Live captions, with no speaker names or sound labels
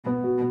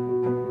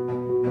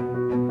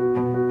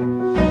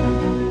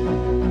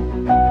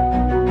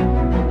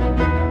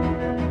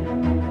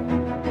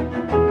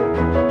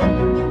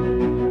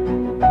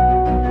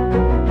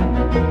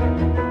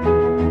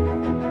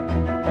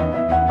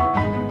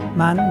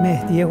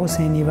مهدی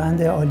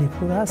حوسینیوند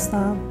آلیپور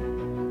هستم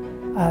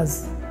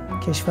از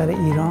کشور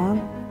ایران.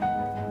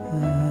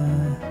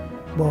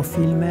 با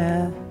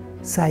فیلم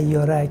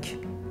سیارک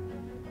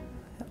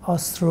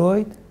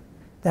آستروید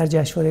در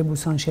جشنواره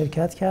بوسان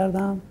شرکت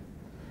کردم.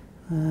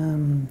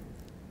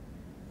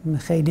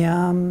 خیلی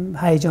هم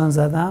هیجان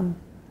زدم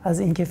از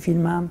اینکه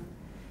فیلمم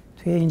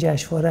توی این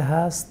جشنواره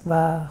هست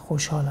و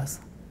خوشحال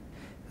هستم.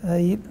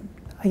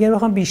 اگر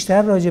بخوام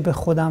بیشتر راجع به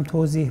خودم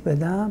توضیح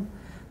بدم،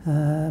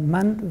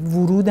 من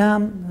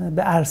ورودم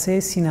به عرصه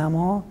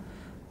سینما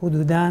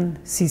حدوداً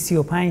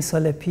 35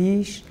 سال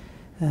پیش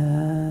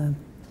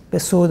به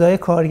سودای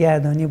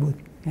کارگردانی بود.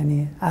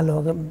 یعنی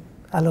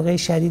علاقه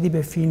شدیدی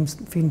به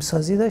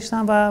فیلمسازی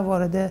داشتم و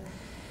وارد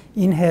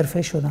این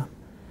حرفه شدم.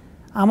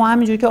 اما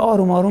همینجور که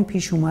آروم آروم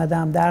پیش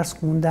اومدم، درس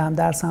خوندم،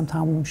 درسم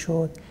تموم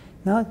شد،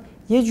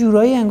 یه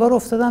جورایی انگار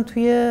افتادم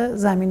توی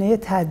زمینه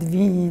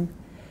تدوین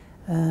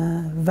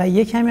و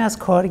یه کمی از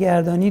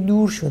کارگردانی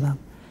دور شدم.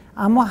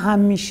 اما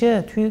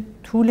همیشه توی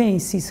طول این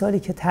 30 سالی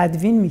که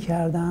تدوین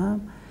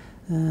میکردم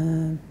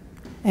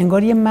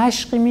انگار یه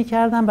مشقی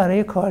میکردم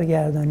برای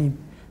کارگردانی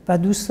و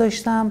دوست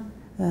داشتم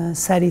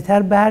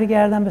سریعتر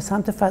برگردم به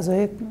سمت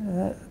فضای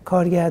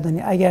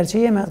کارگردانی. اگرچه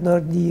یه مقدار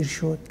دیر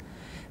شد،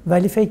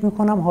 ولی فکر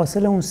میکنم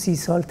حاصل اون 30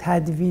 سال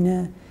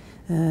تدوین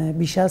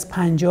بیش از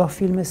 50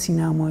 فیلم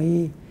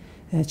سینمایی،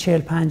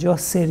 40-50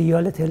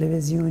 سریال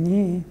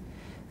تلویزیونی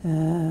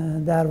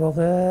در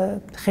واقع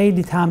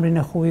خیلی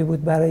تمرین خوبی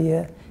بود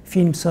برای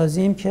فیلم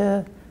سازیم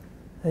که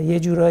یه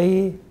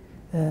جورایی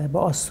با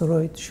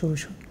آستروید شروع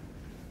شد.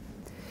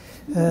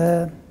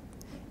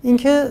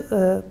 اینکه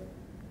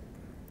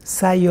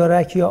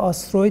سیارک یا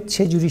آستروید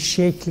چجوری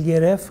شکل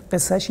گرفت،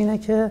 قصهش اینه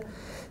که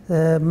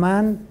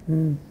من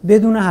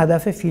بدون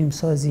هدف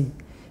فیلمسازی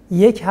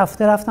 1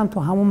 هفته رفتم تو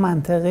همون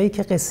منطقه‌ای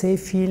که قصه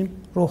فیلم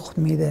رخ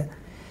میده.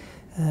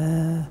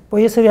 با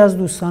یه سری از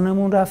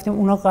دوستانمون رفتیم،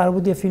 اونا قرار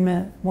بود یه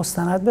فیلم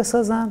مستند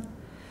بسازن.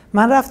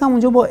 من رفتم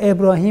اونجا با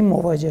ابراهیم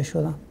مواجه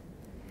شدم.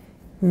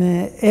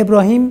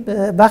 ابراهیم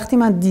وقتی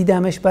من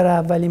دیدمش برای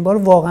اولین بار،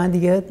 واقعا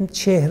دیگه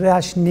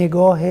چهرهش،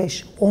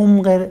 نگاهش،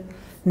 عمق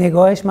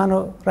نگاهش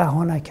منو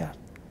رها نکرد.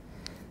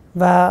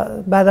 و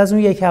بعد از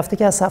اون 1 هفته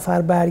که از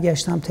سفر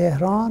برگشتم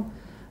تهران،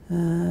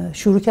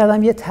 شروع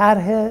کردم یه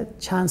طرح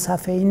چند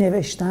صفحه‌ای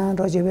نوشتن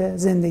راجع به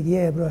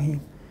زندگی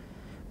ابراهیم.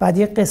 بعد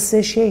یه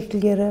قصه شکل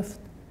گرفت،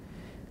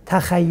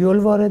 تخیل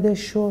واردش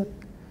شد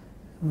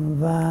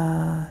و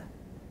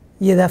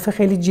یه دفعه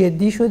خیلی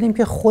جدی شدیم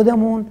که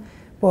خودمون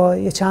با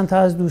یه چند تا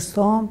از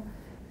دوستام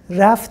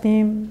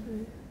رفتیم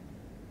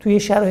توی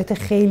شرایط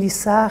خیلی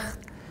سخت،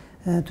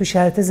 تو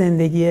شرایط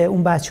زندگی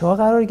اون بچه‌ها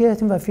قرار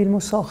گرفتیم و فیلمو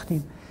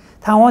ساختیم.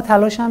 تمام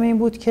تلاشم این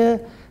بود که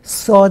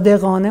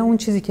صادقانه اون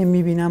چیزی که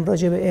میبینم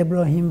راجع به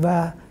ابراهیم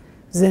و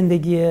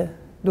زندگی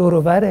دور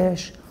و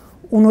برش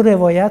اونو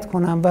روایت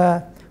کنم و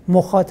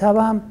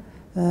مخاطبم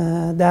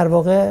در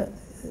واقع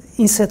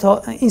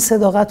این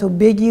صداقت رو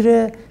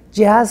بگیره،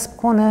 جذب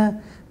کنه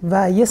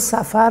و یه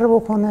سفر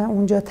بکنه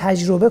اونجا،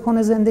 تجربه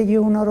کنه زندگی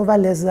اونا رو و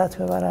لذت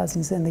ببره از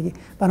این زندگی.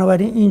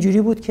 بنابراین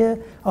اینجوری بود که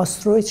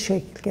آستروید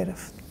شکل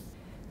گرفت.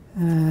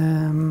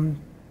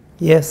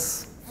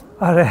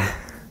 آره.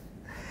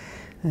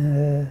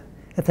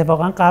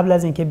 اتفاقا قبل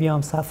از اینکه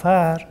بیام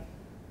سفر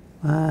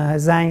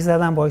زنگ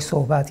زدم، باهاش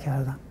صحبت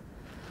کردم.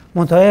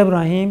 منتها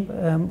ابراهیم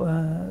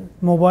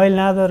موبایل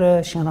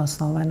نداره،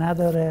 شناسنامه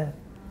نداره.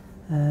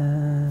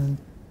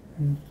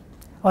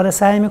 آره،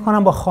 سعی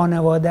میکنم با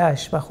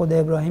خانوادهش و خود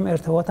ابراهیم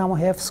ارتباطم رو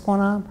حفظ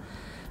کنم.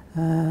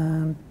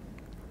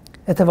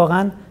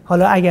 اتفاقا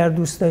حالا اگر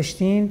دوست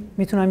داشتین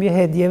میتونم یه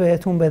هدیه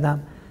بهتون بدم.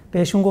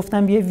 بهشون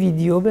گفتم یه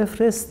ویدیو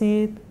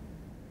بفرستید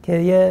که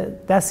یه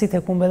دستی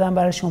تکون بدم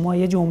برای شما،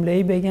 یه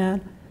جمله‌ای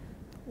بگن،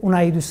 اون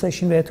اگه دوست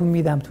داشتین بهتون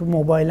میدم. تو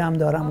موبایلم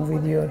دارم اون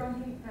ویدیو.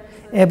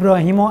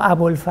 ابراهیم و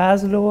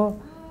ابوالفضل و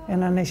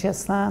اینا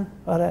نشستن.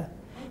 آره،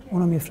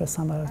 اونو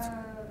میفرستم براتون.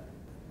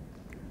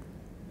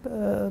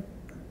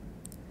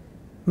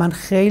 من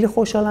خیلی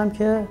خوشحالم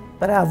که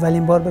برای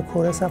اولین بار به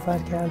کره سفر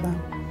کردم،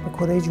 به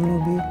کره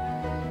جنوبی.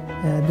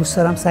 دوست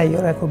دارم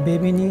سیارک رو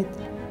ببینید.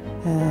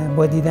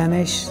 با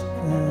دیدنش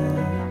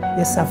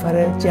یه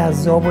سفر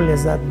جذاب و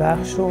لذت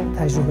بخش رو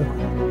تجربه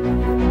کنید.